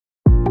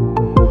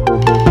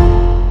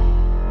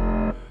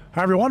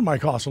Hi everyone,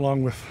 Mike Hoss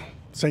along with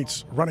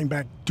Saints running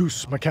back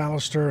Deuce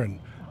McAllister and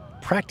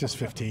practice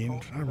 15.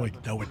 I don't really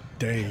know what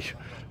day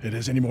it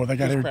is anymore. They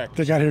got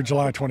here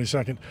July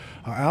 22nd.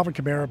 Alvin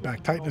Kamara,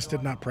 back tightness,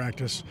 did not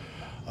practice.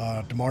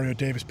 Demario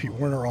Davis, Pete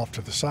Werner off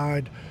to the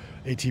side.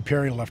 A.T.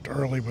 Perry left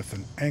early with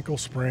an ankle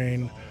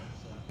sprain.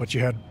 But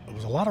it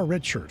was a lot of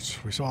red shirts.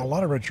 We saw a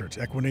lot of red shirts.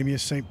 Equinemius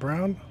St.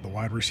 Brown, the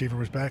wide receiver,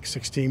 was back.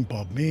 16,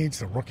 Bub Meads,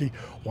 the rookie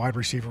wide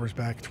receiver, was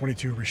back.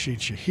 22, Rashid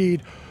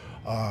Shaheed,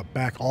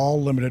 back,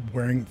 all limited,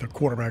 wearing the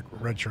quarterback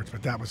red shirts.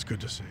 But that was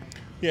good to see.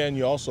 Yeah, and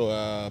you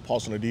also,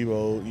 Paulson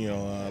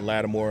Adebo,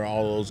 Lattimore,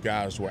 all those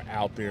guys were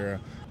out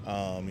there.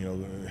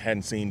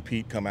 Hadn't seen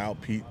Pete come out.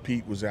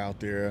 Pete was out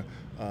there.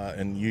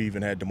 And you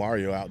even had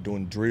Demario out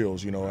doing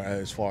drills,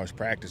 as far as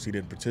practice. He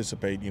didn't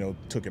participate,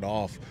 took it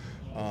off.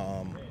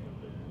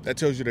 That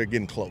tells you they're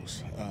getting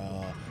close.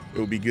 It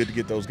would be good to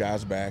get those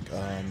guys back.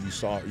 You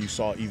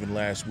saw even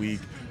last week,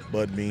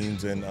 Bud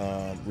Means and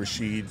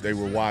Rashid, they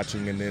were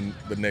watching, and then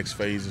the next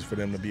phase is for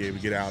them to be able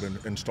to get out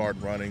and start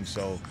running.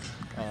 So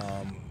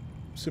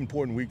it's an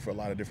important week for a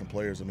lot of different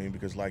players.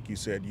 Because like you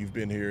said, you've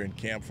been here in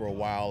camp for a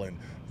while, and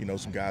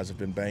some guys have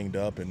been banged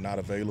up and not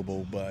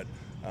available. But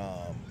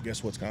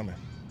guess what's coming?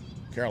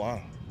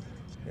 Carolina.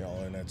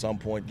 And at some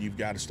point you've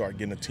got to start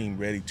getting a team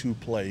ready to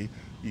play.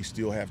 You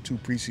still have 2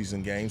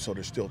 preseason games, so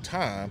there's still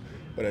time.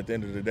 But at the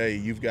end of the day,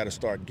 you've got to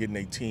start getting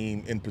a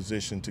team in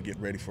position to get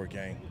ready for a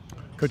game.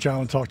 Coach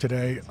Allen talked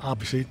today,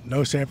 obviously,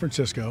 no San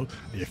Francisco.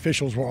 The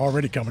officials were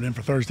already coming in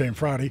for Thursday and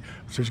Friday,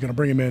 so he's going to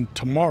bring them in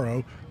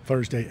tomorrow,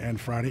 Thursday and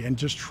Friday, and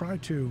just try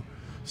to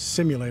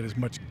simulate as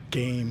much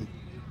game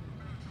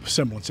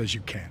semblance as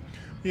you can.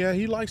 Yeah,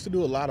 he likes to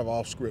do a lot of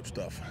off-script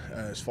stuff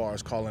as far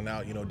as calling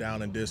out,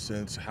 down and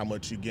distance, how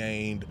much you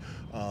gained,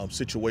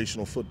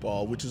 situational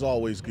football, which is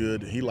always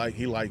good. He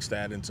likes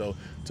that, and so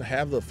to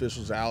have the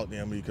officials out,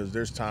 because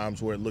there's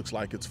times where it looks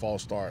like it's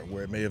false start,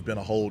 where it may have been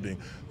a holding,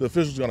 the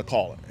official's going to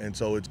call it, and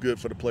so it's good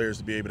for the players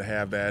to be able to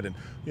have that. And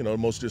the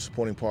most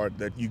disappointing part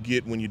that you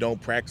get when you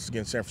don't practice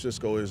against San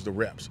Francisco is the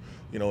reps,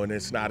 and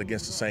it's not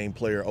against the same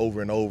player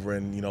over and over,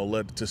 and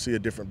to see a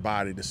different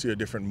body, to see a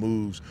different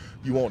moves.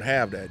 You won't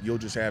have that. You'll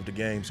just have the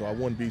game. So I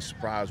wouldn't be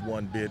surprised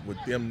one bit with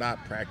them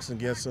not practicing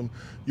against them.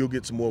 You'll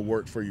get some more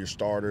work for your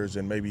starters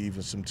and maybe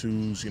even some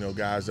twos,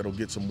 guys that'll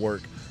get some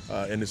work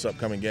in this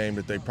upcoming game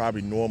that they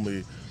probably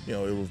normally, it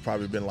would have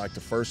probably been like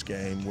the first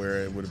game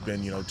where it would have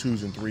been,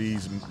 2s and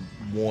 3s and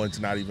 1s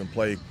not even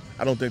play.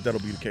 I don't think that'll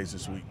be the case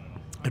this week.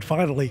 And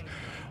finally,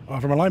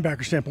 from a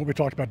linebacker standpoint, we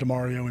talked about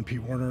Demario and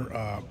Pete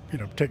Werner,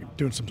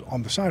 doing some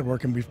on the side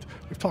work, and we've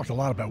talked a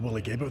lot about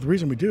Willie Gay. But the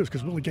reason we do is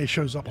because Willie Gay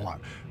shows up a lot.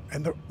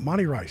 And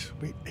Monty Rice,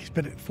 he's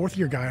been a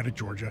 4th-year guy out of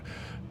Georgia,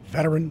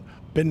 veteran,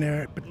 been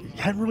there, but you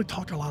hadn't really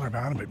talked a lot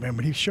about him. But man,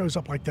 when he shows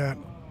up like that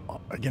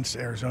against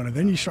Arizona,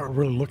 then you start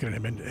really looking at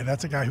him, and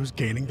that's a guy who's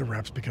gaining the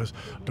reps because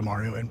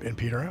Demario and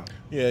Pete are out.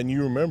 Yeah, and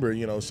you remember,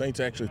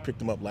 Saints actually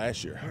picked him up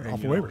last year.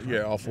 Off of waivers.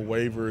 Yeah, off of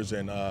waivers,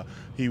 and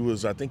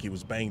I think he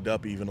was banged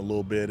up even a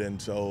little bit,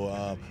 and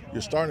so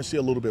you're starting to see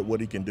a little bit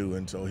what he can do,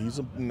 and so he's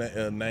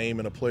a name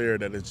and a player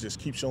that just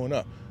keeps showing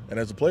up. And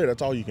as a player,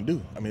 that's all you can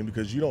do.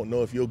 because you don't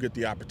know if you'll get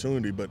the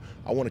opportunity, but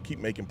I want to keep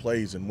making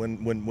plays, and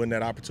when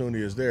that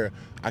opportunity is there,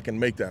 I can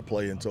make that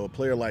play. And so a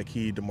player like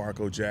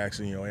DeMarco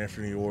Jackson,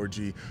 Anthony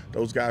Orji,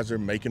 those guys are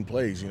making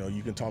plays.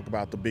 You can talk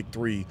about the big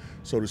 3,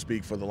 so to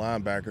speak, for the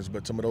linebackers,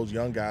 but some of those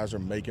young guys are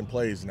making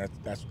plays, and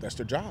that's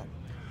their job.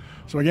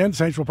 So again,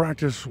 Saints will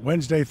practice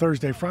Wednesday,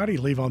 Thursday, Friday,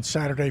 leave on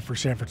Saturday for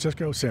San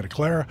Francisco, Santa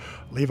Clara,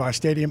 Levi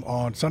Stadium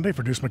on Sunday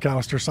for Deuce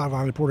McAllister,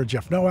 sideline reporter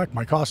Jeff Nowak,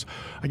 Mike Hoss.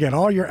 Again,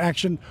 all your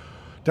action,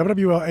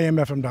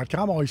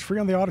 WWLAMFM.com, always free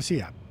on the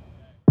Odyssey app.